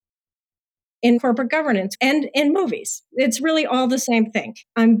in corporate governance and in movies. It's really all the same thing.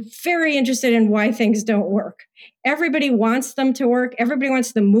 I'm very interested in why things don't work. Everybody wants them to work. Everybody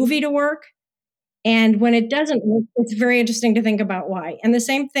wants the movie to work. And when it doesn't work, it's very interesting to think about why. And the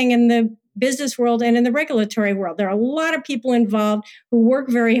same thing in the business world and in the regulatory world. There are a lot of people involved who work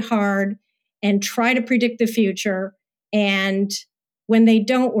very hard and try to predict the future. And when they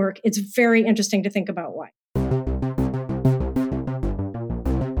don't work, it's very interesting to think about why.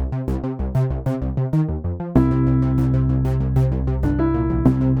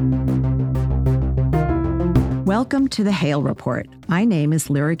 Welcome to the Hale Report. My name is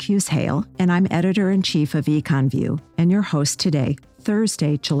Hughes, and I'm editor-in-chief of EconVue and your host today,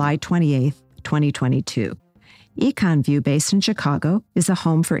 Thursday, July 28th, 2022. EconVue, based in Chicago, is a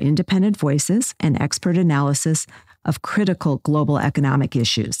home for independent voices and expert analysis of critical global economic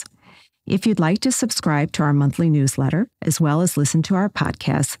issues. If you'd like to subscribe to our monthly newsletter, as well as listen to our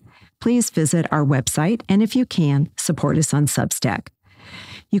podcasts, please visit our website, and if you can, support us on Substack.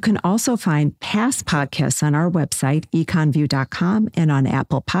 You can also find past podcasts on our website, econvue.com, and on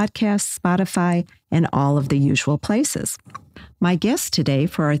Apple Podcasts, Spotify, and all of the usual places. My guest today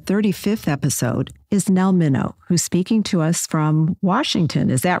for our 35th episode is Nell Minow, who's speaking to us from Washington.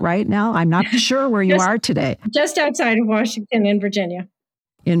 Is that right, Nell? I'm not sure where you are today. Just outside of Washington in Virginia.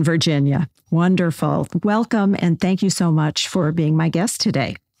 In Virginia. Wonderful. Welcome, and thank you so much for being my guest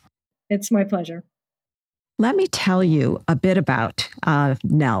today. It's my pleasure. Let me tell you a bit about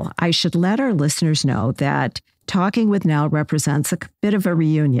Nell. I should let our listeners know that talking with Nell represents a bit of a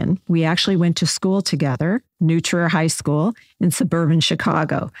reunion. We actually went to school together, New Trier High School in suburban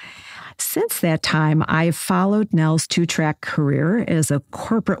Chicago. Since that time, I've followed Nell's two-track career as a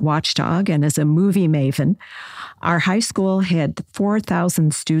corporate watchdog and as a movie maven. Our high school had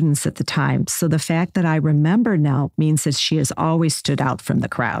 4,000 students at the time, so the fact that I remember Nell means that she has always stood out from the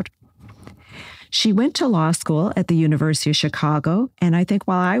crowd. She went to law school at the University of Chicago, and I think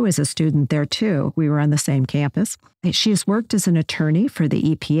while I was a student there too, we were on the same campus. She has worked as an attorney for the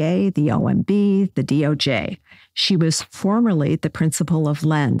EPA, the OMB, the DOJ. She was formerly the principal of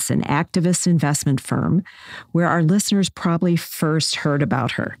Lens, an activist investment firm, where our listeners probably first heard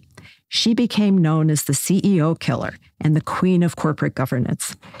about her. She became known as the CEO killer and the queen of corporate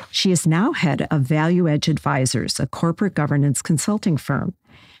governance. She is now head of Value Edge Advisors, a corporate governance consulting firm.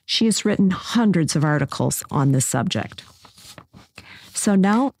 She has written hundreds of articles on this subject. So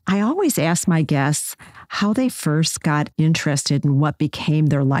now I always ask my guests how they first got interested in what became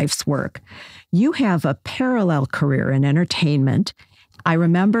their life's work. You have a parallel career in entertainment. I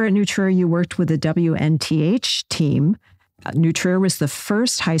remember at New Trier you worked with the WNTH team. New Trier was the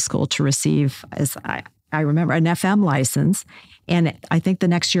first high school to receive, as I remember, an FM license, and I think the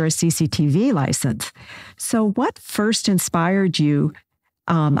next year a CCTV license. So what first inspired you?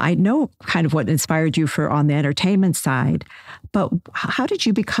 I know kind of what inspired you for on the entertainment side, but how did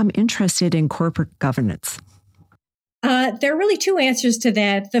you become interested in corporate governance? There are really two answers to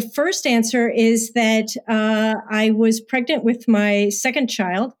that. The first answer is that I was pregnant with my second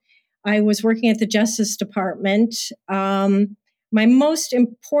child. I was working at the Justice Department. My most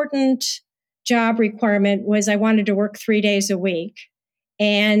important job requirement was I wanted to work 3 days a week.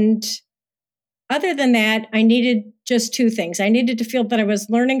 And other than that, I needed just two things. I needed to feel that I was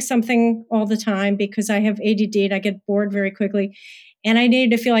learning something all the time because I have ADD and I get bored very quickly. And I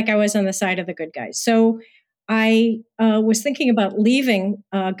needed to feel like I was on the side of the good guys. So I was thinking about leaving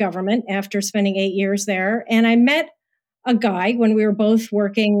government after spending 8 years there. And I met a guy when we were both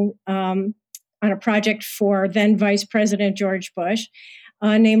working on a project for then Vice President George Bush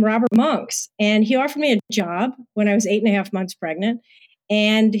named Robert Monks. And he offered me a job when I was 8.5 months pregnant.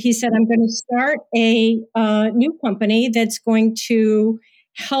 And he said, I'm going to start a new company that's going to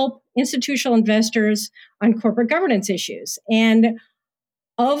help institutional investors on corporate governance issues. And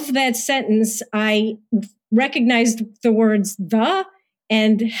of that sentence, I recognized the words the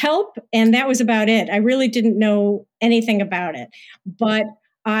and help, and that was about it. I really didn't know anything about it. But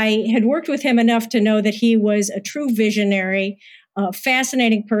I had worked with him enough to know that he was a true visionary, a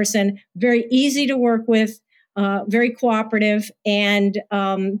fascinating person, very easy to work with, very cooperative, and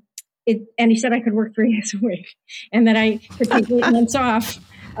he said I could work 3 days a week, and that I could take 8 months off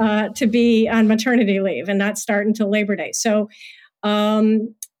to be on maternity leave and not start until Labor Day. So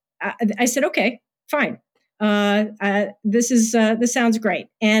I said, okay, fine. This sounds great.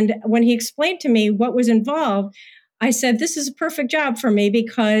 And when he explained to me what was involved, I said, this is a perfect job for me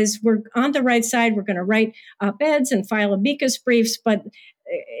because we're on the right side. We're going to write op-eds and file amicus briefs, but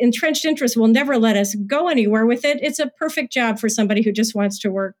entrenched interest will never let us go anywhere with it. It's a perfect job for somebody who just wants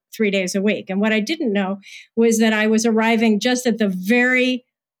to work 3 days a week. And what I didn't know was that I was arriving just at the very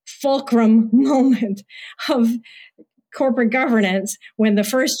fulcrum moment of corporate governance when the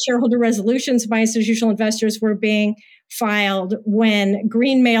first shareholder resolutions by institutional investors were being filed, when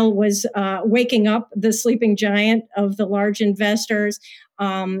green mail was waking up the sleeping giant of the large investors,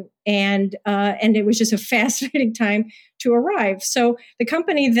 and it was just a fascinating time to arrive. So the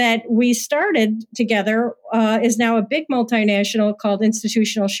company that we started together is now a big multinational called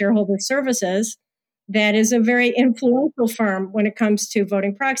Institutional Shareholder Services. That is a very influential firm when it comes to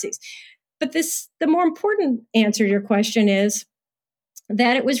voting proxies. But the more important answer to your question is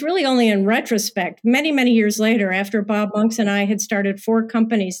that it was really only in retrospect, many, many years later, after Bob Monks and I had started 4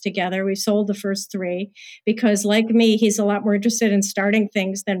 companies together. We sold the first 3 because, like me, he's a lot more interested in starting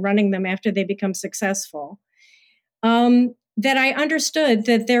things than running them after they become successful. That I understood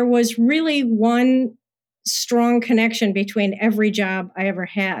that there was really one strong connection between every job I ever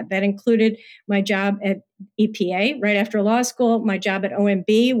had. That included my job at EPA right after law school, my job at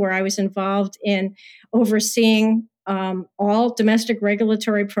OMB, where I was involved in overseeing all domestic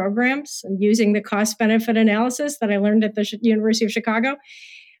regulatory programs and using the cost benefit analysis that I learned at the University of Chicago.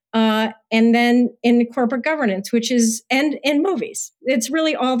 And then in corporate governance, which is, and in movies, it's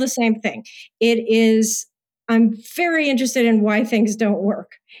really all the same thing. It is, I'm very interested in why things don't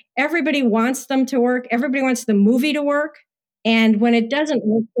work. Everybody wants them to work. Everybody wants the movie to work. And when it doesn't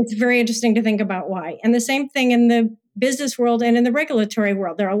work, it's very interesting to think about why. And the same thing in the business world and in the regulatory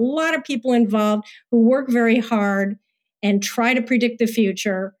world. There are a lot of people involved who work very hard and try to predict the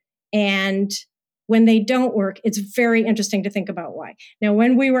future. And when they don't work, it's very interesting to think about why. Now,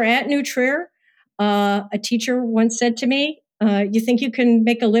 when we were at New Trier, a teacher once said to me, you think you can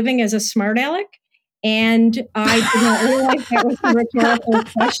make a living as a smart aleck? And I did not realize that was a rhetorical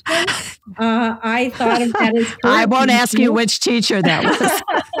question. I thought of that as career I won't ask you which teacher that was.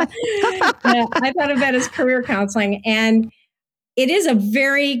 I thought of that as career counseling. And it is a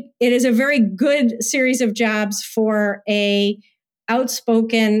very good series of jobs for a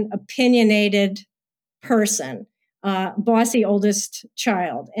outspoken, opinionated person, bossy oldest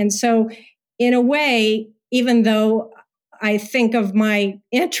child. And so in a way, even though I think of my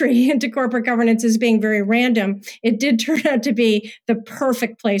entry into corporate governance as being very random, it did turn out to be the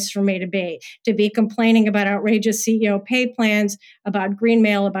perfect place for me to be complaining about outrageous CEO pay plans, about green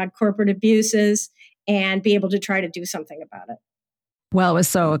mail, about corporate abuses, and be able to try to do something about it. Well, it was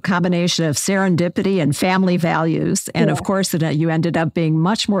so a combination of serendipity and family values. And of course, you ended up being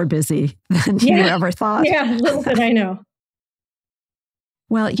much more busy than you ever thought. Yeah, little did I know.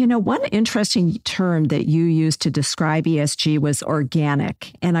 Well, one interesting term that you used to describe ESG was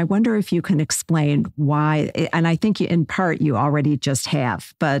organic. And I wonder if you can explain why. And I think in part you already just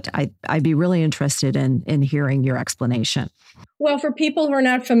have, but I'd be really interested in hearing your explanation. Well, for people who are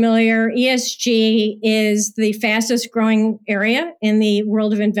not familiar, ESG is the fastest growing area in the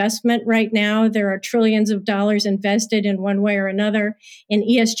world of investment right now. There are trillions of dollars invested in one way or another in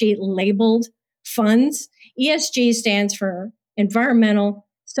ESG labeled funds. ESG stands for environmental,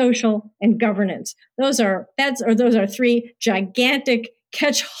 social, and governance. Those are 3 gigantic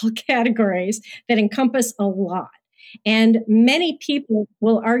catch-all categories that encompass a lot. And many people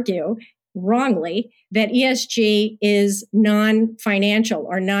will argue wrongly that ESG is non-financial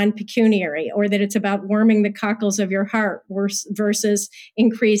or non-pecuniary, or that it's about warming the cockles of your heart versus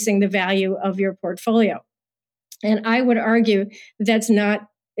increasing the value of your portfolio. And I would argue that's not,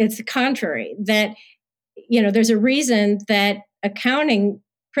 it's the contrary, that, there's a reason that accounting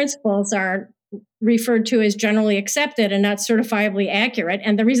principles are referred to as generally accepted and not certifiably accurate.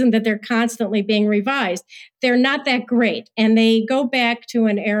 And the reason that they're constantly being revised, they're not that great. And they go back to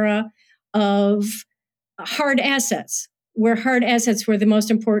an era of hard assets, where hard assets were the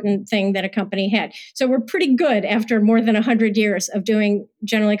most important thing that a company had. So we're pretty good after more than 100 years of doing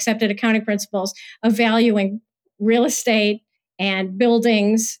generally accepted accounting principles, of valuing real estate and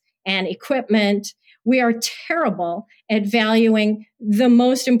buildings and equipment. We are terrible at valuing the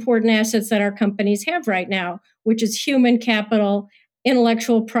most important assets that our companies have right now, which is human capital,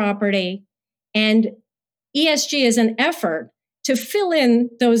 intellectual property, and ESG is an effort to fill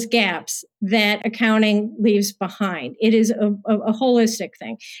in those gaps that accounting leaves behind. It is a holistic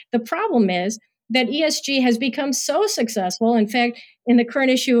thing. The problem is that ESG has become so successful. In fact, in the current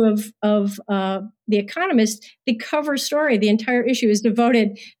issue of The Economist, the cover story, the entire issue is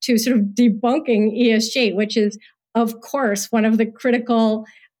devoted to sort of debunking ESG, which is, of course, one of the critical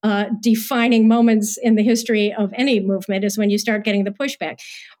defining moments in the history of any movement is when you start getting the pushback.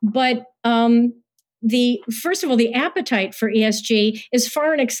 But first of all, the appetite for ESG is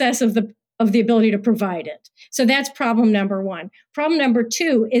far in excess of of the ability to provide it. So that's problem number one. Problem number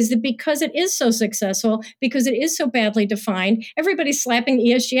two is that because it is so successful, because it is so badly defined, everybody's slapping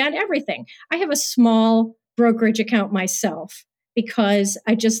ESG on everything. I have a small brokerage account myself because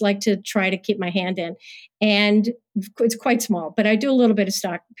I just like to try to keep my hand in. And it's quite small, but I do a little bit of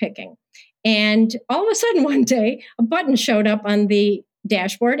stock picking. And all of a sudden one day, a button showed up on the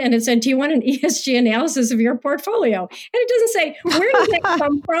dashboard and it said, do you want an ESG analysis of your portfolio? And it doesn't say, where does that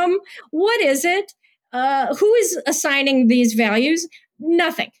come from? What is it? Who is assigning these values?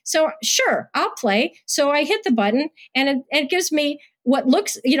 Nothing. So sure, I'll play. So I hit the button and it gives me what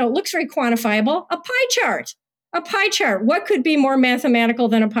looks very quantifiable, a pie chart. A pie chart. What could be more mathematical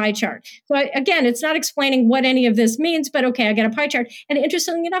than a pie chart? So again, it's not explaining what any of this means, but okay, I got a pie chart. And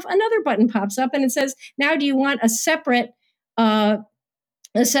interestingly enough, another button pops up and it says, now do you want a separate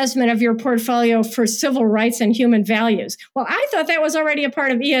assessment of your portfolio for civil rights and human values? Well, I thought that was already a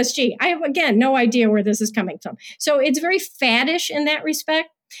part of ESG. I have, again, no idea where this is coming from. So it's very faddish in that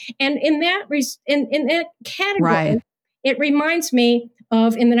respect. And in that category, Right. it reminds me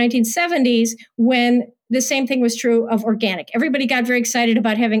of in the 1970s when the same thing was true of organic. Everybody got very excited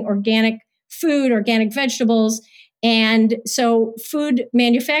about having organic food, organic vegetables. And so food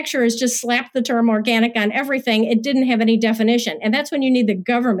manufacturers just slapped the term organic on everything. It didn't have any definition. And that's when you need the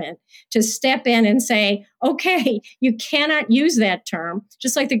government to step in and say, okay, you cannot use that term,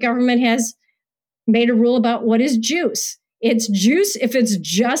 just like the government has made a rule about what is juice. It's juice if it's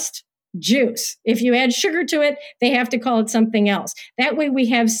just juice. If you add sugar to it, they have to call it something else. That way we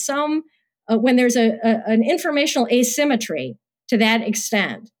have some, when there's an informational asymmetry to that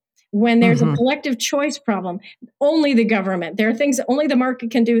extent, when there's a collective choice problem, only the government, there are things only the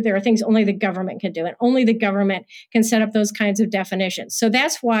market can do, there are things only the government can do, and only the government can set up those kinds of definitions. So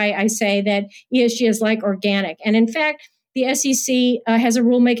that's why I say that ESG is like organic. And in fact, the SEC has a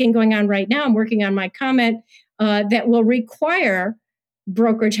rulemaking going on right now. I'm working on my comment that will require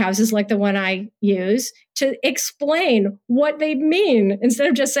brokerage houses like the one I use to explain what they mean. Instead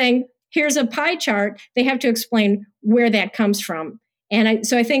of just saying, here's a pie chart, they have to explain where that comes from. And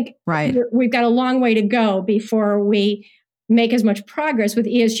so I think we've got a long way to go before we make as much progress with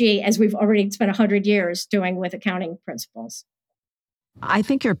ESG as we've already spent 100 years doing with accounting principles. I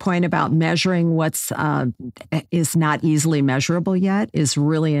think your point about measuring what's is not easily measurable yet is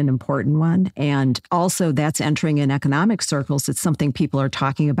really an important one. And also that's entering in economic circles. It's something people are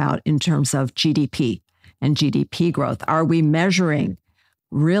talking about in terms of GDP and GDP growth. Are we measuring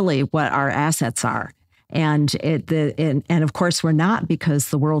really what our assets are? And and of course we're not, because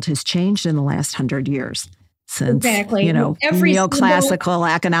the world has changed in the last 100 years. Since, neoclassical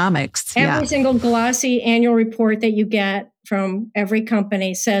economics. Every single glossy annual report that you get from every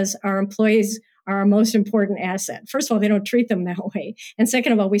company says our employees are our most important asset. First of all, they don't treat them that way. And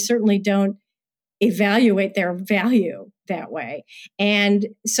second of all, we certainly don't evaluate their value that way. And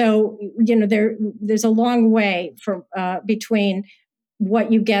so, there's a long way between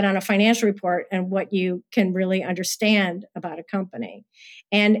what you get on a financial report and what you can really understand about a company.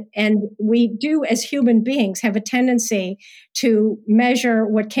 And we do, as human beings, have a tendency to measure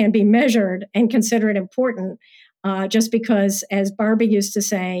what can be measured and consider it important, just because, as Barbie used to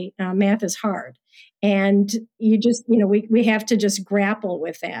say, math is hard. And we have to just grapple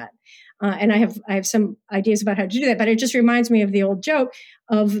with that. And I have some ideas about how to do that, but it just reminds me of the old joke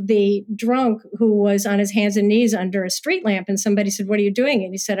of the drunk who was on his hands and knees under a street lamp, and somebody said, "What are you doing?"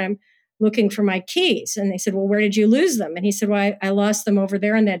 And he said, "I'm looking for my keys." And they said, "Well, where did you lose them?" And he said, "Well, I lost them over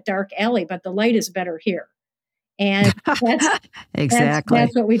there in that dark alley, but the light is better here." And that's exactly.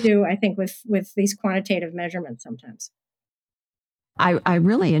 That's what we do, I think, with these quantitative measurements sometimes. I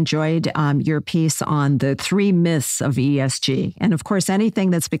really enjoyed your piece on the 3 myths of ESG. And of course,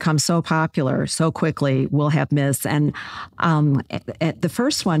 anything that's become so popular so quickly will have myths. And the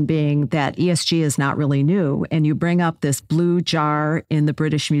first one being that ESG is not really new. And you bring up this blue jar in the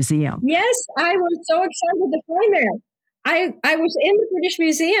British Museum. Yes, I was so excited to find that. I was in the British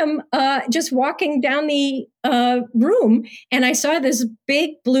Museum just walking down the room, and I saw this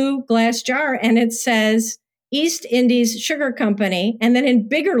big blue glass jar, and it says East Indies Sugar Company. And then in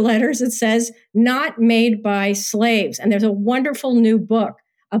bigger letters, it says not made by slaves. And there's a wonderful new book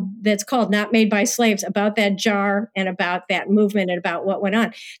that's called Not Made by Slaves, about that jar and about that movement and about what went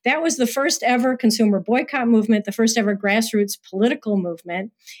on. That was the first ever consumer boycott movement, the first ever grassroots political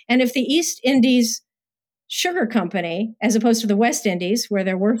movement. And if the East Indies Sugar Company, as opposed to the West Indies, where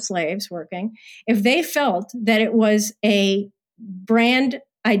there were slaves working, if they felt that it was a brand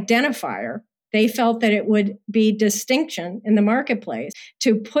identifier, they felt that it would be distinction in the marketplace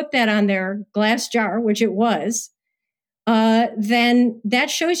to put that on their glass jar, which it was, then that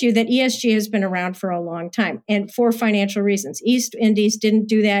shows you that ESG has been around for a long time and for financial reasons. East Indies didn't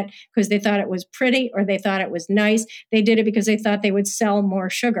do that because they thought it was pretty or they thought it was nice. They did it because they thought they would sell more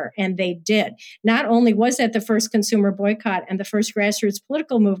sugar, and they did. Not only was that the first consumer boycott and the first grassroots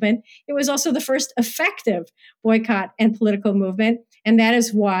political movement, it was also the first effective boycott and political movement. And that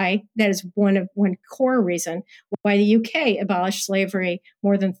is one core reason why the UK abolished slavery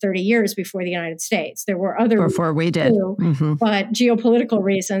more than 30 years before the United States. There were other before we did, but geopolitical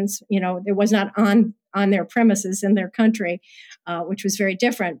reasons, it was not on their premises in their country, which was very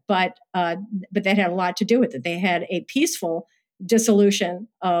different. But that had a lot to do with it. They had a peaceful dissolution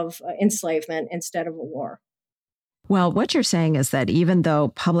of enslavement instead of a war. Well, what you're saying is that even though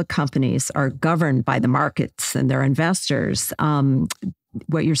public companies are governed by the markets and their investors,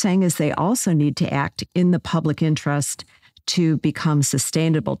 what you're saying is they also need to act in the public interest to become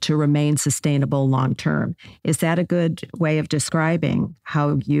sustainable, to remain sustainable long term. Is that a good way of describing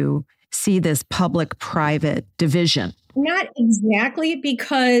how you see this public-private division? Not exactly,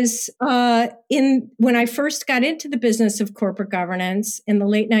 because when I first got into the business of corporate governance in the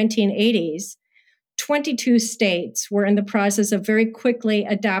late 1980s, 22 states were in the process of very quickly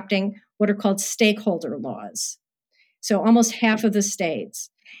adopting what are called stakeholder laws. So almost half of the states.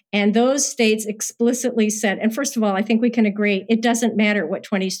 And those states explicitly said, and first of all, I think we can agree, it doesn't matter what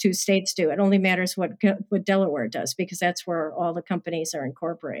 22 states do. It only matters what Delaware does, because that's where all the companies are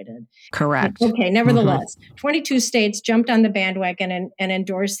incorporated. Correct. Okay, nevertheless, 22 states jumped on the bandwagon and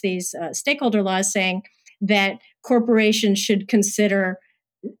endorsed these stakeholder laws saying that corporations should consider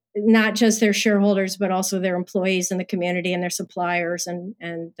not just their shareholders, but also their employees in the community and their suppliers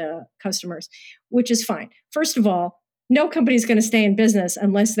and customers, which is fine. First of all, no company is going to stay in business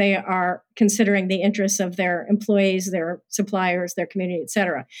unless they are considering the interests of their employees, their suppliers, their community, et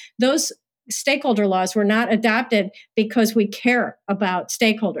cetera. Those stakeholder laws were not adopted because we care about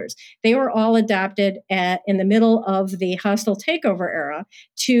stakeholders. They were all adopted in the middle of the hostile takeover era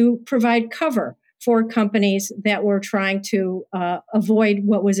to provide cover for companies that were trying to avoid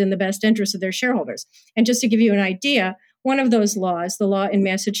what was in the best interest of their shareholders. And just to give you an idea, one of those laws, the law in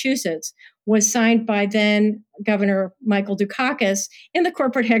Massachusetts, was signed by then Governor Michael Dukakis in the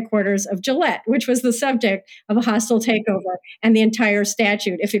corporate headquarters of Gillette, which was the subject of a hostile takeover. And the entire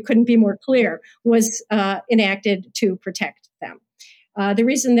statute, if it couldn't be more clear, was enacted to protect them. The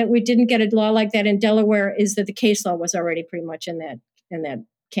reason that we didn't get a law like that in Delaware is that the case law was already pretty much in that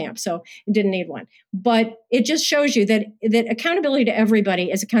camp, so it didn't need one. But it just shows you that accountability to everybody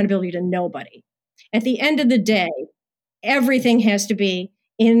is accountability to nobody. At the end of the day, everything has to be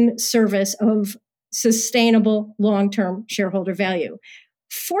in service of sustainable long-term shareholder value.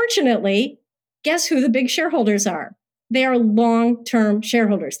 Fortunately, guess who the big shareholders are? They are long-term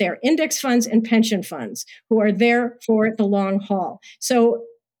shareholders. They are index funds and pension funds who are there for the long haul. So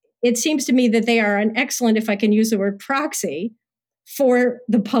it seems to me that they are an excellent, if I can use the word, proxy for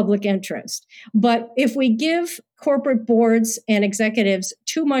the public interest. But if we give corporate boards and executives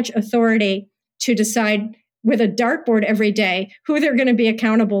too much authority to decide with a dartboard every day who they're going to be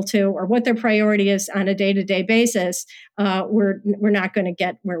accountable to or what their priority is on a day-to-day basis, we're not going to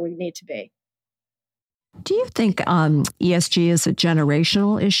get where we need to be. Do you think ESG is a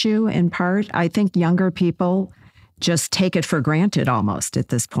generational issue in part? I think younger people just take it for granted almost at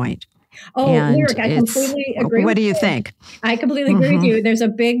this point. Oh, Lyric, I completely agree. What do you think? I completely agree with you. There's a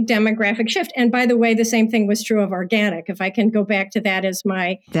big demographic shift. And by the way, the same thing was true of organic. If I can go back to that as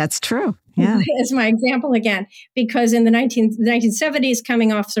my... That's true. Yeah. As my example again, because in the 1970s,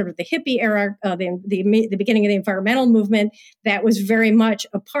 coming off sort of the hippie era, the beginning of the environmental movement, that was very much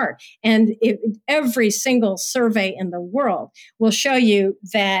a part. And every single survey in the world will show you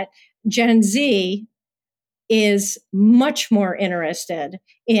that Gen Z is much more interested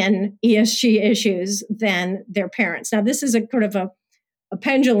in ESG issues than their parents. Now, this is a kind of a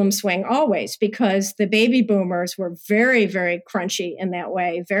pendulum swing always, because the baby boomers were very, very crunchy in that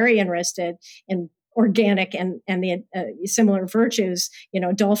way, very interested in organic and the similar virtues,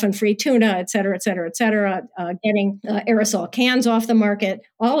 dolphin-free tuna, et cetera, et cetera, et cetera, getting aerosol cans off the market,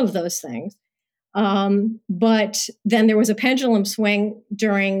 all of those things. But then there was a pendulum swing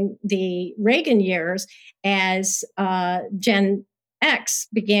during the Reagan years as Gen X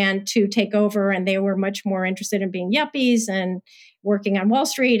began to take over, and they were much more interested in being yuppies and working on Wall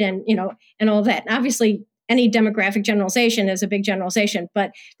Street and all that. And obviously, any demographic generalization is a big generalization,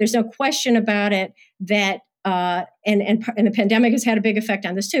 but there's no question about it that and the pandemic has had a big effect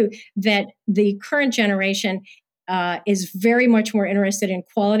on this too, that the current generation is very much more interested in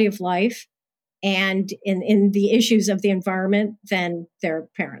quality of life and in the issues of the environment than their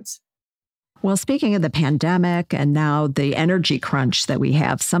parents. Well, speaking of the pandemic and now the energy crunch that we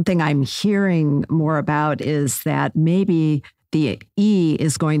have, something I'm hearing more about is that maybe the E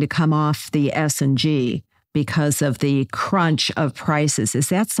is going to come off the S and G because of the crunch of prices. Is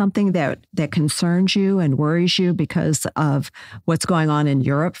that something that concerns you and worries you because of what's going on in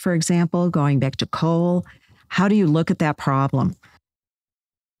Europe, for example, going back to coal? How do you look at that problem?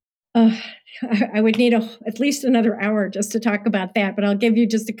 Uh, I would need at least another hour just to talk about that, but I'll give you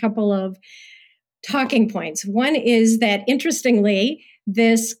just a couple of talking points. One is that, interestingly,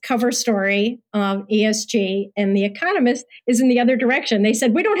 this cover story of ESG and The Economist is in the other direction. They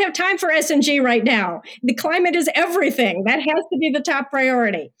said, we don't have time for S&G right now. The climate is everything. That has to be the top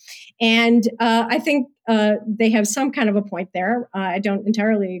priority. And I think they have some kind of a point there. I don't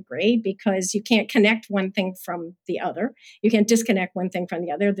entirely agree, because you can't connect one thing from the other. You can't disconnect one thing from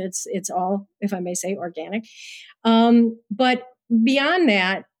the other. It's all, if I may say, organic. But beyond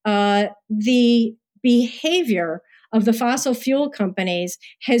that, the behavior of the fossil fuel companies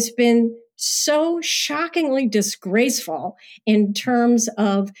has been so shockingly disgraceful in terms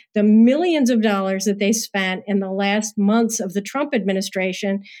of the millions of dollars that they spent in the last months of the Trump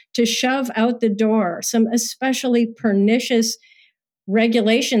administration to shove out the door some especially pernicious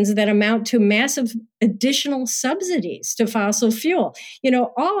regulations that amount to massive additional subsidies to fossil fuel.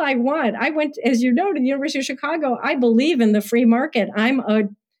 All I went, as you know, to the University of Chicago. I believe in the free market. I'm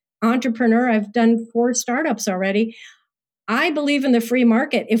an entrepreneur. I've done 4 startups already. I believe in the free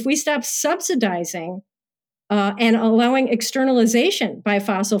market. If we stop subsidizing and allowing externalization by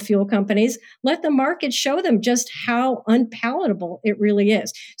fossil fuel companies, let the market show them just how unpalatable it really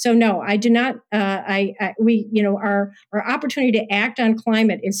is. So no, I do not. Our opportunity to act on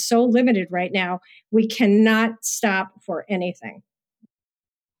climate is so limited right now. We cannot stop for anything.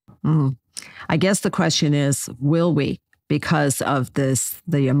 I guess the question is, will we? Because of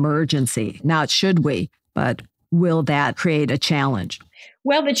the emergency. Not should we, but will that create a challenge?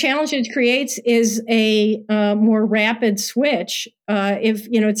 Well, the challenge it creates is a more rapid switch.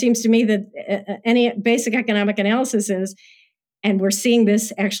 It seems to me that any basic economic analysis is, and we're seeing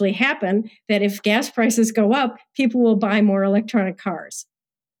this actually happen, that if gas prices go up, people will buy more electronic cars.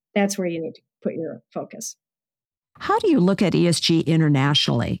 That's where you need to put your focus. How do you look at ESG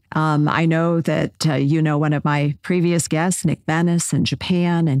internationally? I know that one of my previous guests, Nick Bennis, in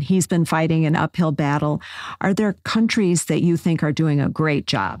Japan, and he's been fighting an uphill battle. Are there countries that you think are doing a great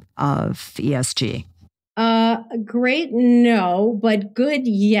job of ESG? Great, no, but good,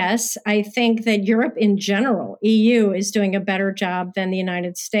 yes. I think that Europe in general, EU, is doing a better job than the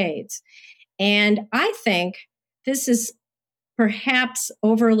United States. And I think this is perhaps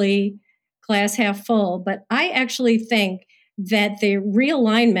overly glass half full, but I actually think that the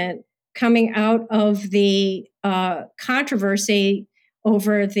realignment coming out of the controversy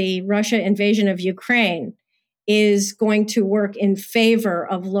over the Russia invasion of Ukraine is going to work in favor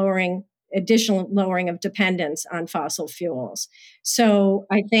of additional lowering of dependence on fossil fuels. So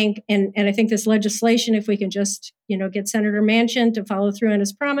I think, and I think this legislation, if we can just, get Senator Manchin to follow through on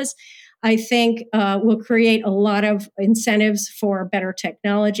his promise, I think will create a lot of incentives for better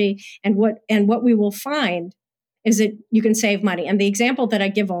technology. And what we will find is that you can save money. And the example that I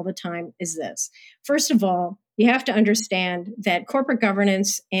give all the time is this. First of all, you have to understand that corporate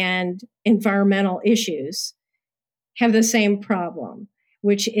governance and environmental issues have the same problem,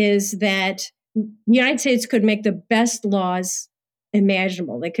 which is that the United States could make the best laws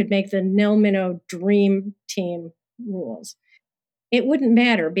imaginable. They could make the Nell Minow dream team rules. It wouldn't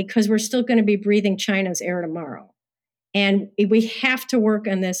matter, because we're still going to be breathing China's air tomorrow. And we have to work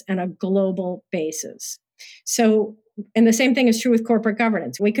on this on a global basis. So, and the same thing is true with corporate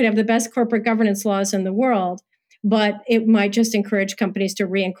governance. We could have the best corporate governance laws in the world, but it might just encourage companies to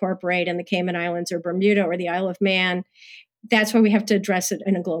reincorporate in the Cayman Islands or Bermuda or the Isle of Man. That's why we have to address it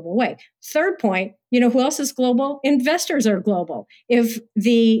in a global way. Third point, who else is global? Investors are global. If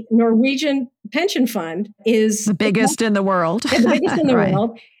the Norwegian pension fund is the biggest in the world, right,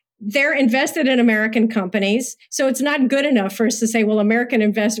 world, they're invested in American companies. So it's not good enough for us to say, well, we're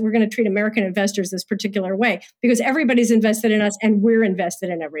going to treat American investors this particular way, because everybody's invested in us and we're invested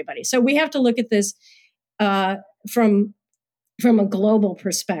in everybody. So we have to look at this from a global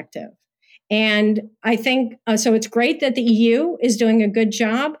perspective. And I think, so it's great that the EU is doing a good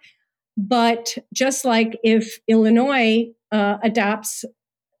job, but just like if Illinois adopts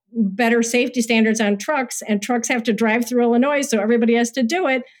better safety standards on trucks, and trucks have to drive through Illinois, so everybody has to do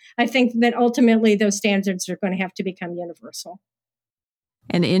it, I think that ultimately those standards are going to have to become universal.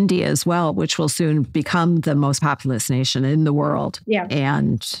 And India as well, which will soon become the most populous nation in the world. Yeah.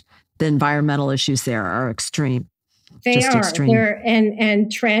 And the environmental issues there are extreme. They are. Extreme. They're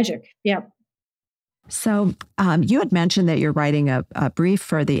and tragic. Yeah. So you had mentioned that you're writing a brief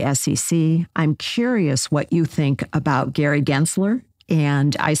for the SEC. I'm curious what you think about Gary Gensler.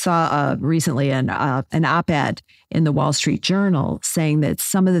 And I saw recently an op-ed in the Wall Street Journal saying that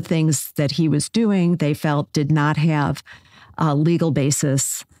some of the things that he was doing, they felt did not have a legal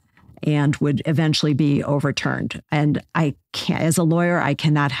basis and would eventually be overturned. And I can't, as a lawyer, I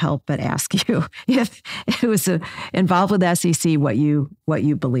cannot help but ask you if it was involved with SEC, what you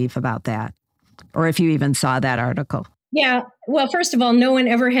believe about that, or if you even saw that article. Yeah. Well, first of all, no one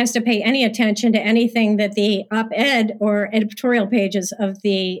ever has to pay any attention to anything that the op-ed or editorial pages of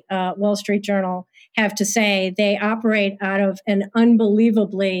the Wall Street Journal have to say. They operate out of an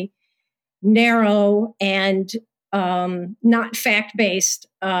unbelievably narrow and not fact-based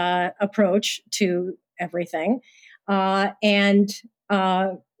approach to everything. So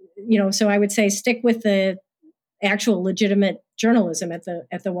I would say stick with the actual legitimate journalism at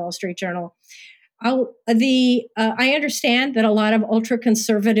the Wall Street Journal. I understand that a lot of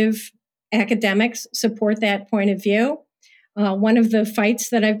ultra-conservative academics support that point of view. One of the fights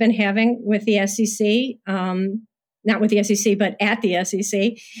that I've been having with the SEC, not with the SEC, but at the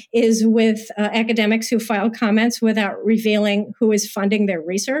SEC, is with academics who file comments without revealing who is funding their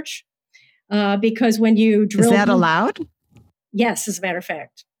research. Because when you drill... Is that allowed? Yes, as a matter of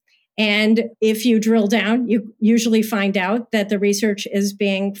fact. And if you drill down, you usually find out that the research is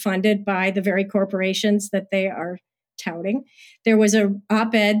being funded by the very corporations that they are touting. There was an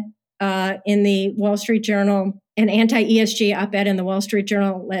op-ed in the Wall Street Journal, an anti-ESG op-ed in the Wall Street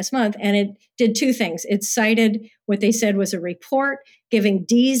Journal last month, and it did two things. It cited what they said was a report giving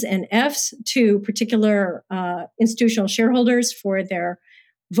Ds and Fs to particular institutional shareholders for their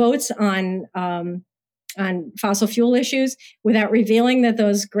votes on fossil fuel issues without revealing that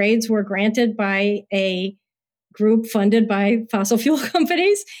those grades were granted by a group funded by fossil fuel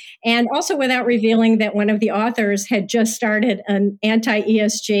companies, and also without revealing that one of the authors had just started an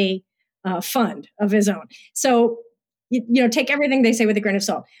anti-ESG fund of his own. So, take everything they say with a grain of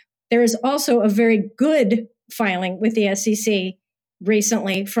salt. There is also a very good filing with the SEC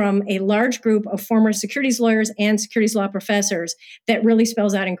recently from a large group of former securities lawyers and securities law professors that really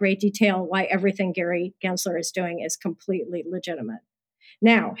spells out in great detail why everything Gary Gensler is doing is completely legitimate.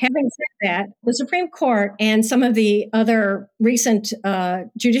 Now, having said that, the Supreme Court and some of the other recent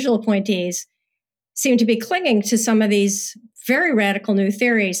judicial appointees seem to be clinging to some of these very radical new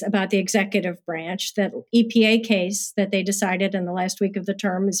theories about the executive branch. That EPA case that they decided in the last week of the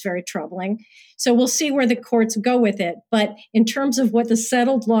term is very troubling. So we'll see where the courts go with it. But in terms of what the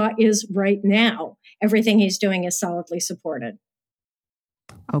settled law is right now, everything he's doing is solidly supported.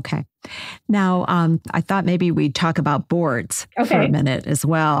 Okay. Now, I thought maybe we'd talk about boards for a minute as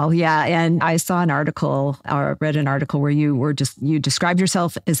well. Yeah. And I saw an article or read an article where you described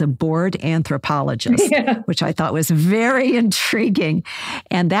yourself as a board anthropologist, which I thought was very intriguing.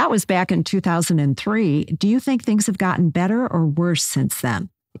 And that was back in 2003. Do you think things have gotten better or worse since then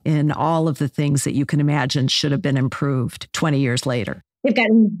in all of the things that you can imagine should have been improved 20 years later? They've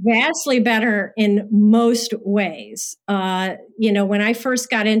gotten vastly better in most ways. When I first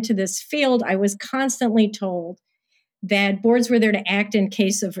got into this field, I was constantly told that boards were there to act in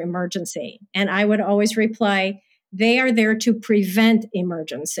case of emergency. And I would always reply, they are there to prevent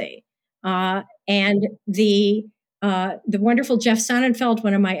emergency. And the wonderful Jeff Sonnenfeld,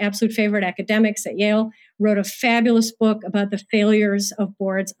 one of my absolute favorite academics at Yale, wrote a fabulous book about the failures of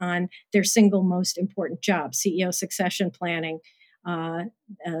boards on their single most important job, CEO succession planning.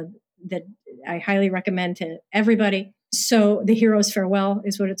 That I highly recommend to everybody. So The Hero's Farewell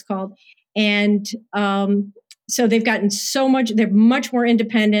is what it's called. And so they've gotten so much, they're much more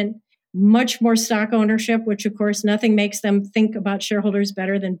independent, much more stock ownership, which of course nothing makes them think about shareholders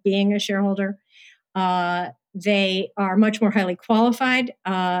better than being a shareholder. They are much more highly qualified.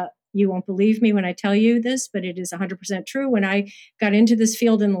 You won't believe me when I tell you this, but it is 100% true. When I got into this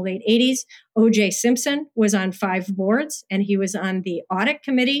field in the late 80s, O.J. Simpson was on 5 boards, and he was on the audit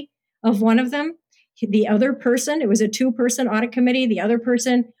committee of one of them. The other person, it was a 2-person audit committee. The other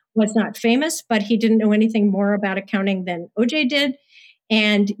person was not famous, but he didn't know anything more about accounting than O.J. did.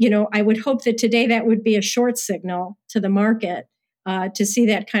 And, I would hope that today that would be a short signal to the market to see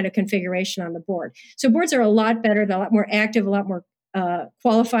that kind of configuration on the board. So boards are a lot better. They're a lot more active, a lot more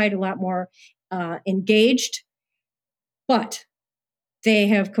qualified, a lot more engaged, but they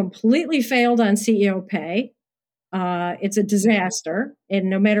have completely failed on CEO pay. It's a disaster, and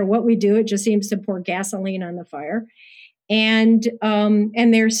no matter what we do, it just seems to pour gasoline on the fire. And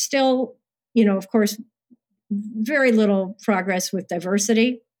there's still, of course, very little progress with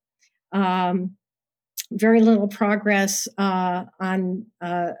diversity. very little progress on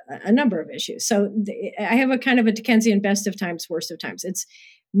a number of issues. So I have a kind of a Dickensian best of times, worst of times. It's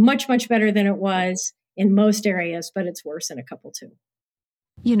much, much better than it was in most areas, but it's worse in a couple too.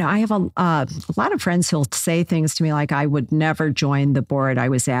 I have a lot of friends who'll say things to me like, I would never join the board, I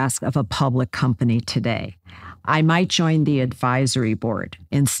was asked, of a public company today. I might join the advisory board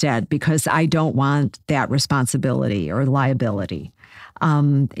instead because I don't want that responsibility or liability.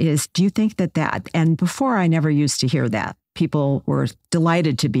 Do you think that, and before I never used to hear that, people were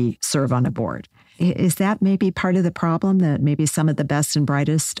delighted to serve on a board. Is that maybe part of the problem, that maybe some of the best and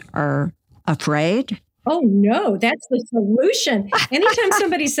brightest are afraid? Oh, no, that's the solution. Anytime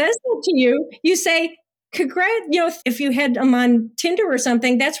somebody says that to you, you say, if you had them on Tinder or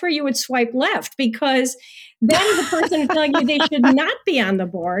something, that's where you would swipe left, because then the person is telling you they should not be on the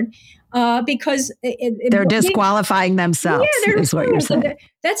board because they're disqualifying themselves. Yeah, is what you're saying.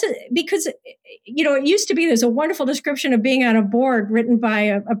 Because it used to be, there's a wonderful description of being on a board written by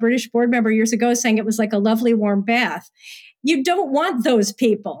a British board member years ago, saying it was like a lovely warm bath. You don't want those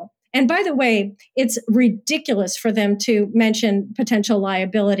people. And by the way, it's ridiculous for them to mention potential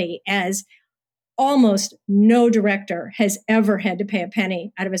liability, as almost no director has ever had to pay a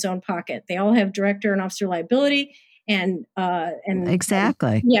penny out of his own pocket. They all have director and officer liability, and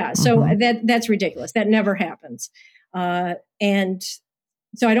exactly. So that's ridiculous. That never happens, and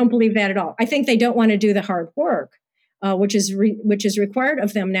so I don't believe that at all. I think they don't want to do the hard work, which is required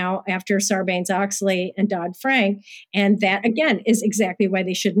of them now after Sarbanes-Oxley and Dodd-Frank, and that again is exactly why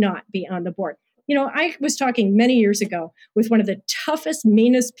they should not be on the board. I was talking many years ago with one of the toughest,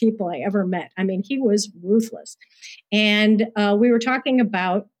 meanest people I ever met. I mean, he was ruthless. And we were talking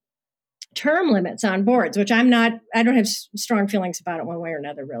about term limits on boards, which I don't have strong feelings about it one way or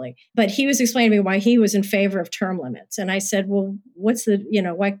another, really. But he was explaining to me why he was in favor of term limits. And I said, well, what's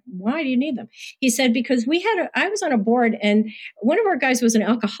why do you need them? He said, because I was on a board and one of our guys was an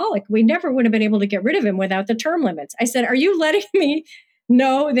alcoholic. We never would have been able to get rid of him without the term limits. I said, are you letting me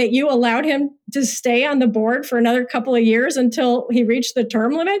know that you allowed him to stay on the board for another couple of years until he reached the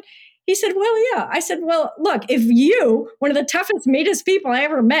term limit? He said, well, yeah. I said, well, look, if you, one of the toughest, meanest people I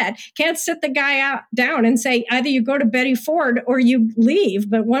ever met, can't sit the guy down and say, either you go to Betty Ford or you leave,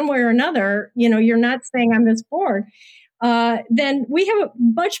 but one way or another, you're not staying on this board, then we have a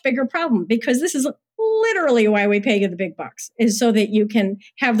much bigger problem, because this is literally why we pay you the big bucks, is so that you can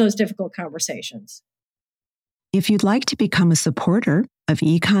have those difficult conversations. If you'd like to become a supporter of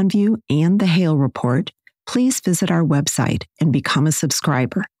EconVue and the Hale Report, please visit our website and become a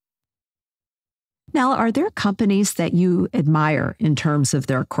subscriber. Now, are there companies that you admire in terms of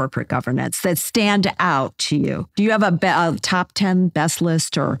their corporate governance that stand out to you? Do you have a top 10 best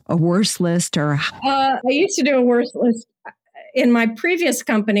list or a worst list? Or I used to do a worst list. In my previous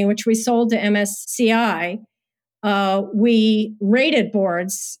company, which we sold to MSCI, we rated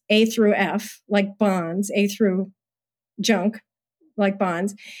boards A through F, like bonds, A through junk, like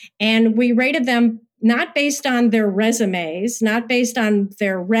bonds. And we rated them not based on their resumes, not based on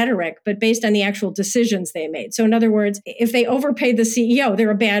their rhetoric, but based on the actual decisions they made. So in other words, if they overpaid the CEO, they're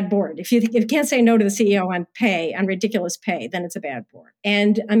a bad board. If you can't say no to the CEO on ridiculous pay, then it's a bad board.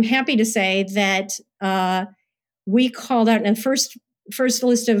 And I'm happy to say that we called out in the first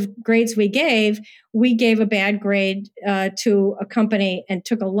list of grades we gave a bad grade to a company and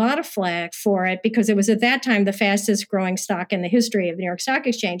took a lot of flack for it, because it was at that time the fastest growing stock in the history of the New York Stock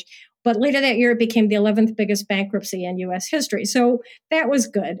Exchange. But later that year, it became the 11th biggest bankruptcy in U.S. history. So that was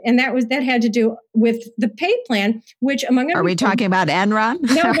good. And that had to do with the pay plan, which among Are we talking about Enron?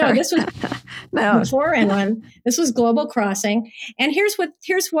 No, this was before Enron. This was Global Crossing. And here's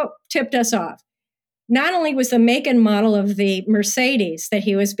what tipped us off. Not only was the make and model of the Mercedes that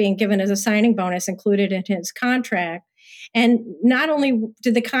he was being given as a signing bonus included in his contract, and not only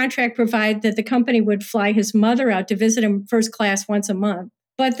did the contract provide that the company would fly his mother out to visit him first class once a month,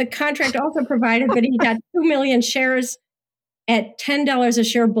 but the contract also provided that he got 2 million shares at $10 a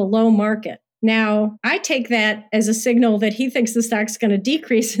share below market. Now, I take that as a signal that he thinks the stock's going to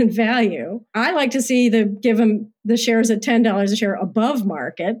decrease in value. I like to see give him the shares at $10 a share above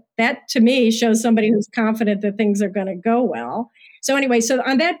market. That, to me, shows somebody who's confident that things are going to go well. So anyway, so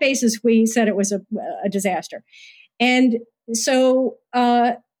on that basis, we said it was a disaster. And so,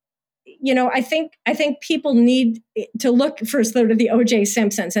 I think people need to look for sort of the O.J.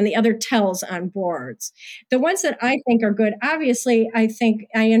 Simpsons and the other tells on boards. The ones that I think are good, obviously, I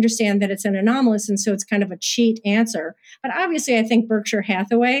understand that it's an anomalous, and so it's kind of a cheat answer. But obviously, I think Berkshire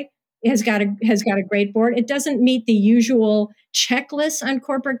Hathaway has got a great board. It doesn't meet the usual checklist on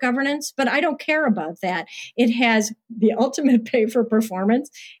corporate governance, but I don't care about that. It has the ultimate pay for performance.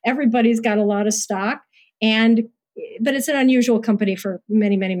 Everybody's got a lot of stock. And but it's an unusual company for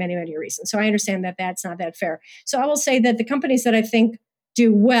many, many, many, many reasons. So I understand that that's not that fair. So I will say that the companies that I think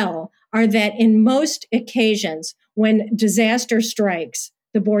do well are that in most occasions when disaster strikes,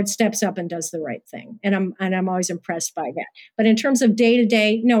 the board steps up and does the right thing. And I'm always impressed by that. But in terms of day to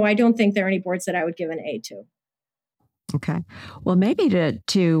day, no, I don't think there are any boards that I would give an A to. Okay. Well, maybe to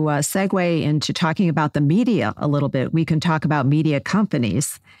segue into talking about the media a little bit, we can talk about media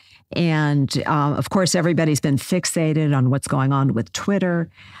companies. And of course, everybody's been fixated on what's going on with Twitter.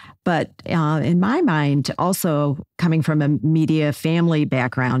 But in my mind, also coming from a media family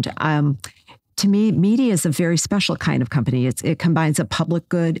background, to me, media is a very special kind of company. It combines a public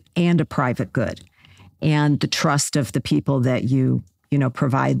good and a private good, and the trust of the people that you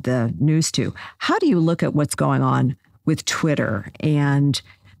provide the news to. How do you look at what's going on with Twitter and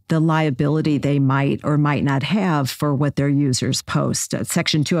the liability they might or might not have for what their users post?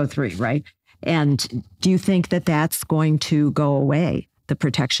 Section 203, right? And do you think that that's going to go away, the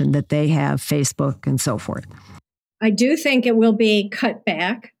protection that they have, Facebook and so forth? I do think it will be cut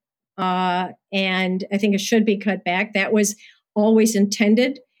back. And I think it should be cut back. That was always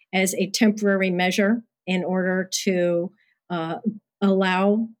intended as a temporary measure in order to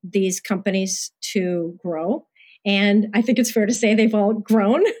allow these companies to grow. And I think it's fair to say they've all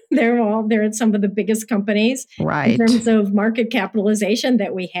grown. They're at some of the biggest companies right. in terms of market capitalization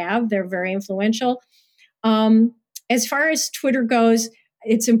that we have. They're very influential. As far as Twitter goes,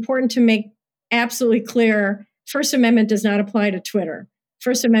 it's important to make absolutely clear First Amendment does not apply to Twitter.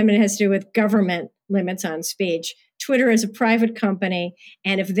 First Amendment has to do with government limits on speech. Twitter is a private company,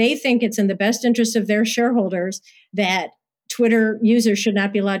 and if they think it's in the best interest of their shareholders that Twitter users should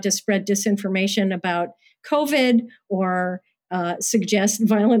not be allowed to spread disinformation about COVID or suggest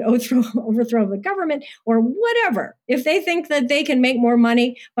violent overthrow of the government or whatever, if they think that they can make more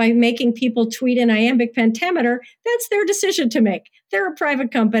money by making people tweet in iambic pentameter, that's their decision to make. They're a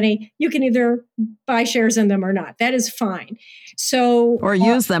private company. You can either buy shares in them or not. That is fine. So or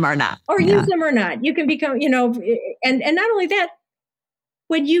use them or not. Use them or not. You can become, and not only that,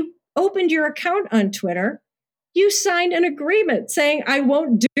 when you opened your account on Twitter, you signed an agreement saying, I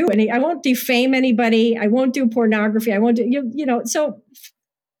won't defame anybody. I won't do pornography. I won't do, so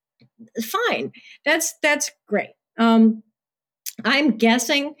fine. That's great. I'm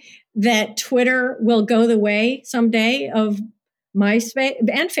guessing that Twitter will go the way someday of MySpace,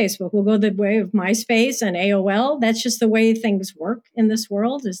 and Facebook will go the way of MySpace and AOL. That's just the way things work in this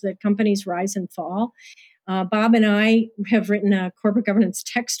world, is that companies rise and fall. Bob and I have written a corporate governance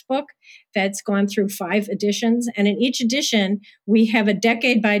textbook that's gone through 5 editions. And in each edition, we have a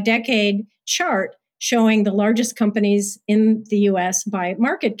decade by decade chart showing the largest companies in the US by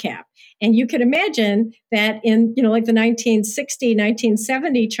market cap. And you can imagine that in, like the 1960,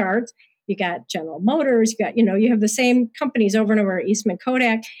 1970 charts, you got General Motors, you have the same companies over and over, Eastman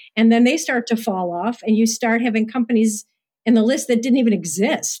Kodak, and then they start to fall off, and you start having companies in the list that didn't even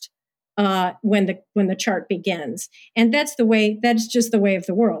exist when the chart begins. And that's just the way of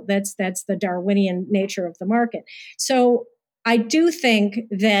the world. That's the Darwinian nature of the market. So I do think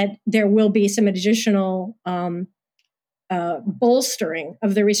that there will be some additional bolstering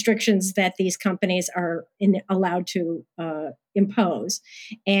of the restrictions that these companies are allowed to impose.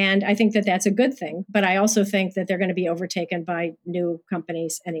 And I think that that's a good thing. But I also think that they're going to be overtaken by new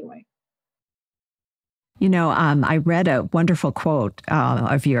companies anyway. I read a wonderful quote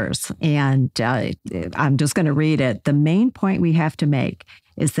of yours, and I'm just going to read it. The main point we have to make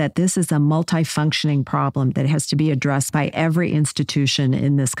is that this is a multifunctioning problem that has to be addressed by every institution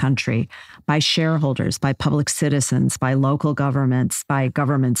in this country, by shareholders, by public citizens, by local governments,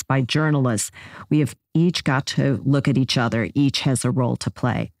 by journalists. We have each got to look at each other. Each has a role to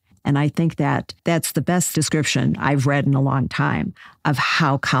play. And I think that that's the best description I've read in a long time of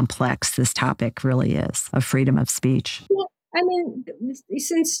how complex this topic really is, of freedom of speech. Well, I mean,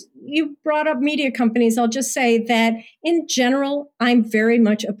 since you brought up media companies, I'll just say that in general, I'm very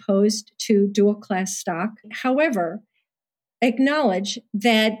much opposed to dual class stock. However, acknowledge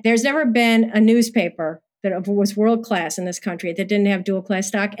that there's never been a newspaper that was world class in this country that didn't have dual class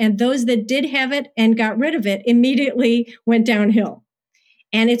stock. And those that did have it and got rid of it immediately went downhill.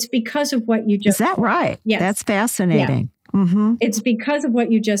 And it's because of what you just said. Is that right? Yes. That's fascinating. Yeah. Mm-hmm. It's because of what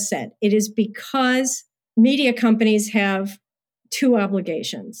you just said. It is because media companies have 2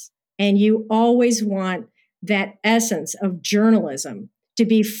 obligations. And you always want that essence of journalism to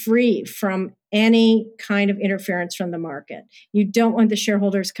be free from any kind of interference from the market. You don't want the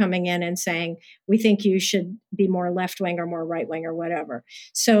shareholders coming in and saying, we think you should be more left-wing or more right-wing or whatever.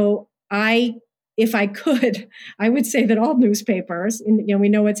 So if I could, I would say that all newspapers, and, we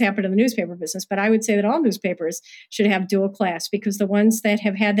know what's happened in the newspaper business, but I would say that all newspapers should have dual class, because the ones that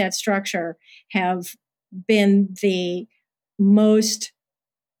have had that structure have been the most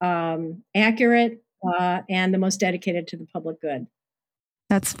accurate and the most dedicated to the public good.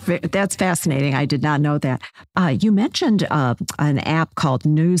 That's fascinating. I did not know that. You mentioned an app called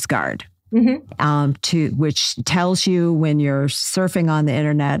NewsGuard. Mm-hmm. Which tells you when you're surfing on the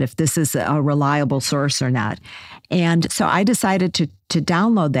internet if this is a reliable source or not. And so I decided to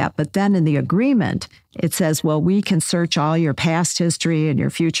download that. But then in the agreement, it says, well, we can search all your past history and your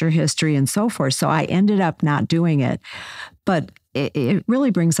future history and so forth. So I ended up not doing it. But it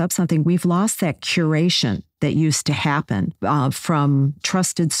really brings up something. We've lost that curation that used to happen from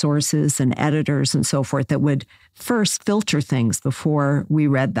trusted sources and editors and so forth that would first filter things before we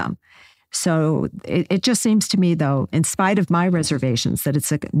read them. So it just seems to me, though, in spite of my reservations, that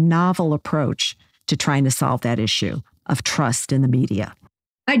it's a novel approach to trying to solve that issue of trust in the media.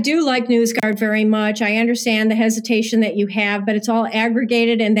 I do like NewsGuard very much. I understand the hesitation that you have, but it's all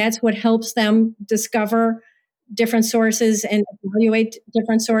aggregated, and that's what helps them discover different sources and evaluate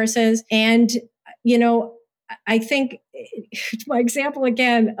different sources. And, I think my example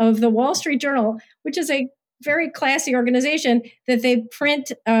again of the Wall Street Journal, which is a very classy organization, that they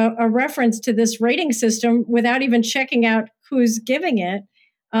print a reference to this rating system without even checking out who's giving it,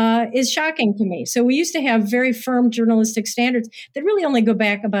 is shocking to me. So we used to have very firm journalistic standards that really only go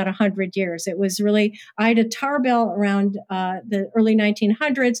back about 100 years. It was really Ida Tarbell around the early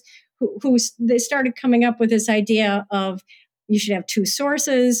 1900s who they started coming up with this idea of you should have two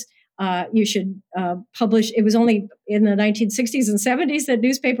sources. You should publish. It was only in the 1960s and 70s that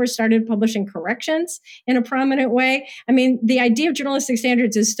newspapers started publishing corrections in a prominent way. I mean, the idea of journalistic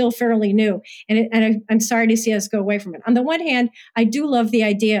standards is still fairly new, and I'm sorry to see us go away from it. On the one hand, I do love the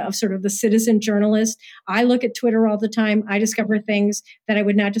idea of sort of the citizen journalist. I look at Twitter all the time. I discover things that I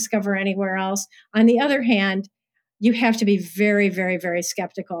would not discover anywhere else. On the other hand, you have to be very, very, very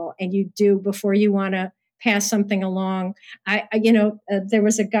skeptical, and you do before you want to pass something along. There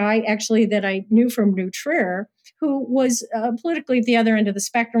was a guy actually that I knew from New Trier who was politically at the other end of the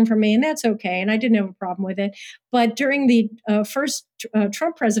spectrum from me, and that's okay, and I didn't have a problem with it. But during the first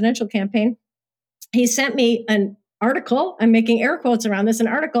Trump presidential campaign, he sent me an article, I'm making air quotes around this, an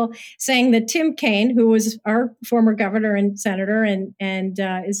article saying that Tim Kaine, who was our former governor and senator and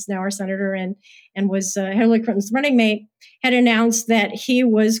is now our senator and was Hillary Clinton's running mate, had announced that he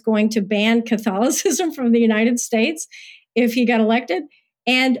was going to ban Catholicism from the United States if he got elected.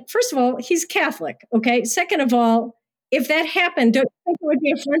 And first of all, he's Catholic, okay? Second of all, if that happened, don't you think it would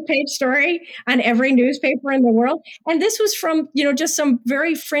be a front page story on every newspaper in the world? And this was from, just some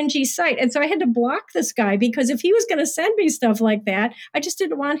very fringy site. And so I had to block this guy because if he was going to send me stuff like that, I just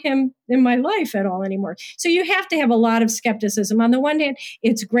didn't want him in my life at all anymore. So you have to have a lot of skepticism. On the one hand,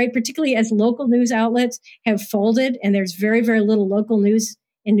 it's great, particularly as local news outlets have folded and there's very, very little local news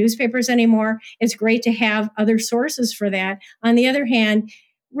in newspapers anymore. It's great to have other sources for that. On the other hand,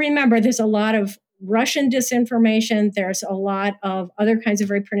 remember, there's a lot of Russian disinformation. There's a lot of other kinds of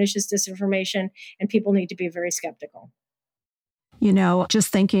very pernicious disinformation, and people need to be very skeptical.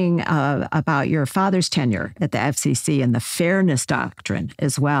 Just thinking about your father's tenure at the FCC and the fairness doctrine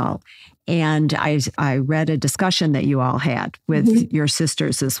as well. And I read a discussion that you all had with your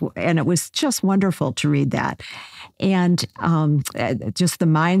sisters, and it was just wonderful to read that. And just the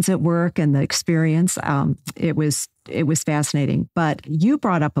minds at work and the experience, it was fascinating. But you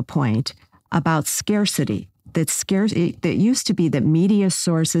brought up a point about scarcity. That used to be that media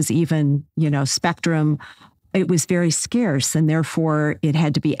sources, even, Spectrum, it was very scarce and therefore it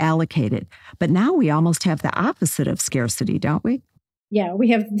had to be allocated. But now we almost have the opposite of scarcity, don't we? Yeah,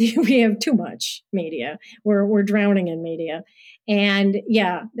 we have too much media. We're drowning in media. And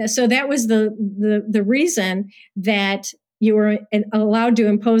yeah, so that was the reason that you were allowed to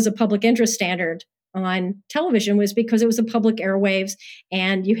impose a public interest standard on television, was because it was a public airwaves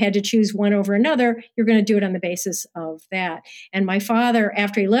and you had to choose one over another. You're going to do it on the basis of that. And my father,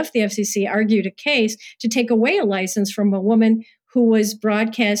 after he left the FCC, argued a case to take away a license from a woman who was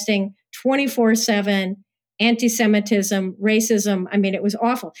broadcasting 24/7 anti-Semitism, racism. I mean, it was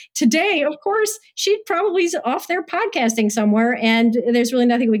awful. Today, of course, she'd probably off there podcasting somewhere, and there's really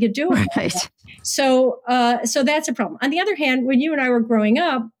nothing we could do about it. So that's a problem. On the other hand, when you and I were growing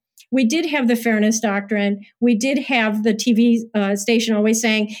up, we did have the fairness doctrine. We did have the TV station always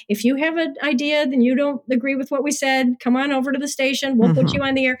saying, if you have an idea, then you don't agree with what we said, come on over to the station. We'll put you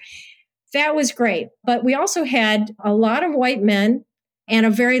on the air. That was great. But we also had a lot of white men and a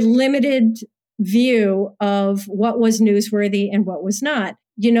very limited view of what was newsworthy and what was not.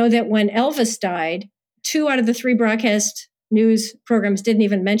 you know that when Elvis died, 2 out of the 3 broadcast news programs didn't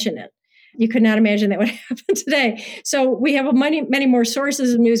even mention it. You could not imagine that would happen today. So we have many more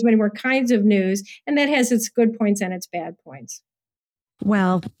sources of news, many more kinds of news, and that has its good points and its bad points.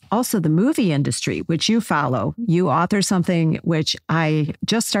 Well, also the movie industry, which you follow, you author something which I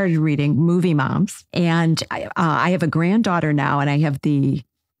just started reading, Movie Moms. And I have a granddaughter now, and I have the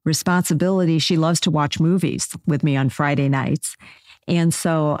responsibility. She loves to watch movies with me on Friday nights. And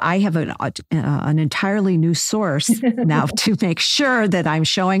so I have an entirely new source now to make sure that I'm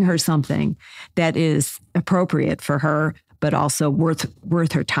showing her something that is appropriate for her, but also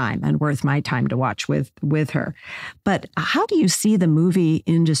worth her time and worth my time to watch with her. But how do you see the movie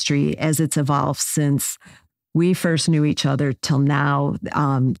industry as it's evolved since we first knew each other till now?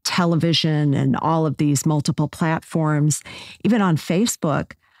 Television and all of these multiple platforms, even on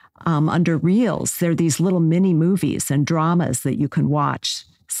Facebook, under Reels, there are these little mini movies and dramas that you can watch,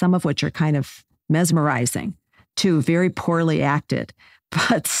 some of which are kind of mesmerizing, too, very poorly acted.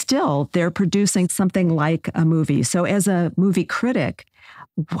 But still, they're producing something like a movie. So as a movie critic,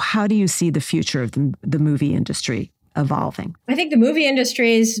 how do you see the future of the movie industry evolving? I think the movie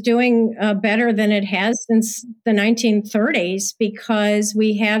industry is doing better than it has since the 1930s because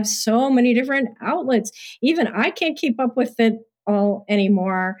we have so many different outlets. Even I can't keep up with it all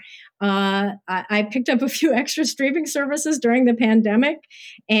anymore. I picked up a few extra streaming services during the pandemic,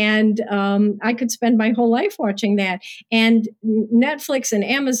 and I could spend my whole life watching that. And Netflix and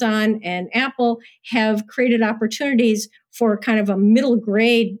Amazon and Apple have created opportunities for kind of a middle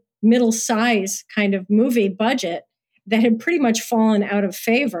grade, middle size kind of movie budget that had pretty much fallen out of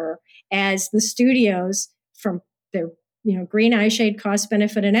favor as the studios, from their green eye shade cost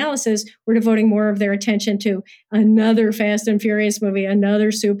benefit analysis, were devoting more of their attention to another Fast and Furious movie, another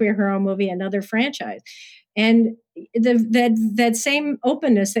superhero movie, another franchise. And that same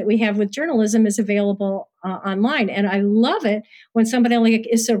openness that we have with journalism is available online. And I love it when somebody like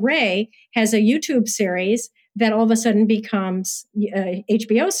Issa Rae has a YouTube series that all of a sudden becomes a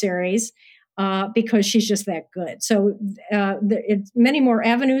HBO series because she's just that good. So many more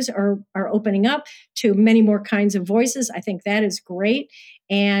avenues are opening up to many more kinds of voices. I think that is great.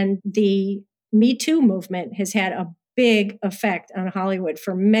 And the Me Too movement has had a big effect on Hollywood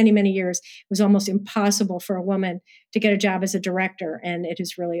for many, many years. It was almost impossible for a woman to get a job as a director, and it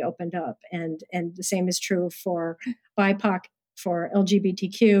has really opened up. And the same is true for BIPOC, for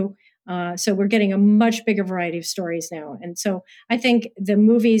LGBTQ. So we're getting a much bigger variety of stories now. And so I think the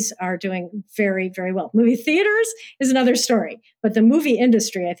movies are doing very, very well. Movie theaters is another story, but the movie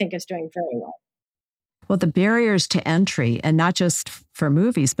industry, I think, is doing very well. Well, the barriers to entry, and not just for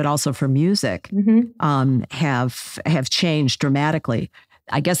movies, but also for music, have changed dramatically.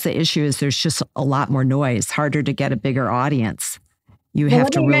 I guess the issue is there's just a lot more noise, harder to get a bigger audience.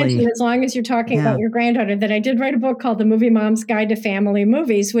 Let me mention, as long as you're talking about your granddaughter, that I did write a book called The Movie Mom's Guide to Family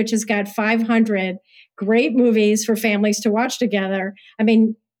Movies, which has got 500 great movies for families to watch together. I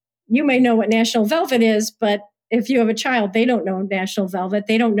mean, you may know what National Velvet is, but if you have a child, they don't know National Velvet.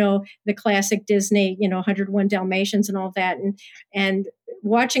 They don't know the classic Disney, 101 Dalmatians and all that. And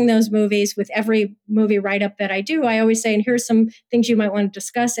watching those movies, with every movie write-up that I do, I always say, and here's some things you might want to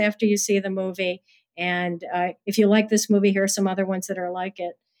discuss after you see the movie. And if you like this movie, here are some other ones that are like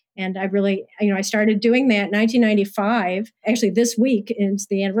it. And I really, I started doing that in 1995. Actually, this week is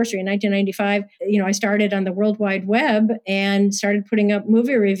the anniversary. In 1995, I started on the World Wide Web and started putting up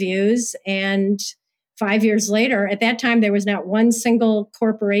movie reviews. And 5 years later, at that time, there was not one single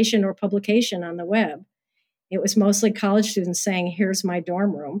corporation or publication on the web. It was mostly college students saying, here's my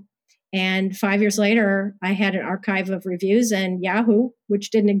dorm room. And 5 years later, I had an archive of reviews, and Yahoo, which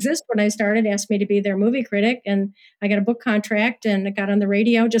didn't exist when I started, asked me to be their movie critic. And I got a book contract, and I got on the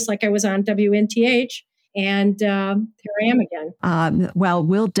radio just like I was on WNTH. And here I am again. Well,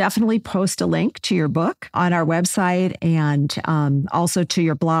 we'll definitely post a link to your book on our website, and also to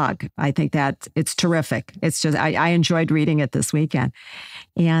your blog. I think that it's terrific. It's just, I enjoyed reading it this weekend.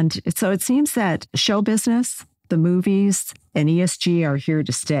 And so it seems that show business, the movies, and ESG are here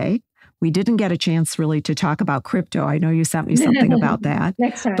to stay. We didn't get a chance really to talk about crypto. I know you sent me something about that.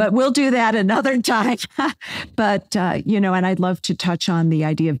 Next time. But we'll do that another time. But, and I'd love to touch on the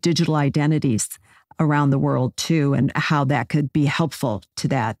idea of digital identities around the world too, and how that could be helpful to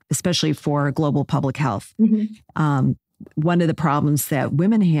that, especially for global public health. One of the problems that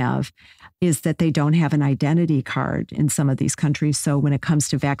women have is that they don't have an identity card in some of these countries. So when it comes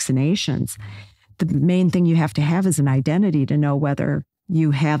to vaccinations, the main thing you have to have is an identity to know whether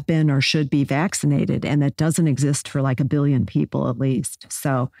you have been or should be vaccinated. And that doesn't exist for like 1 billion people at least.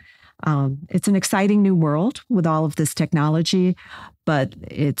 So It's an exciting new world with all of this technology, but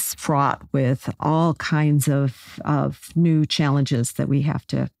it's fraught with all kinds of new challenges that we have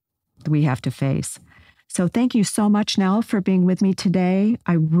to face. So thank you so much, Nell, for being with me today.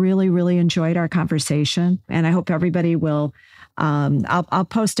 I really, really enjoyed our conversation, and I hope everybody will. I'll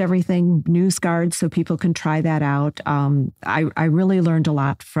post everything, NewsGuard, so people can try that out. I really learned a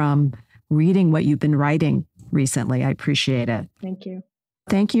lot from reading what you've been writing recently. I appreciate it. Thank you.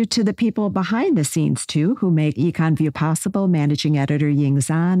 Thank you to the people behind the scenes, too, who make EconVue possible, managing editor Ying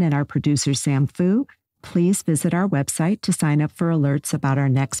Zhan and our producer Sam Fu. Please visit our website to sign up for alerts about our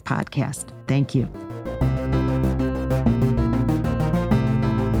next podcast. Thank you.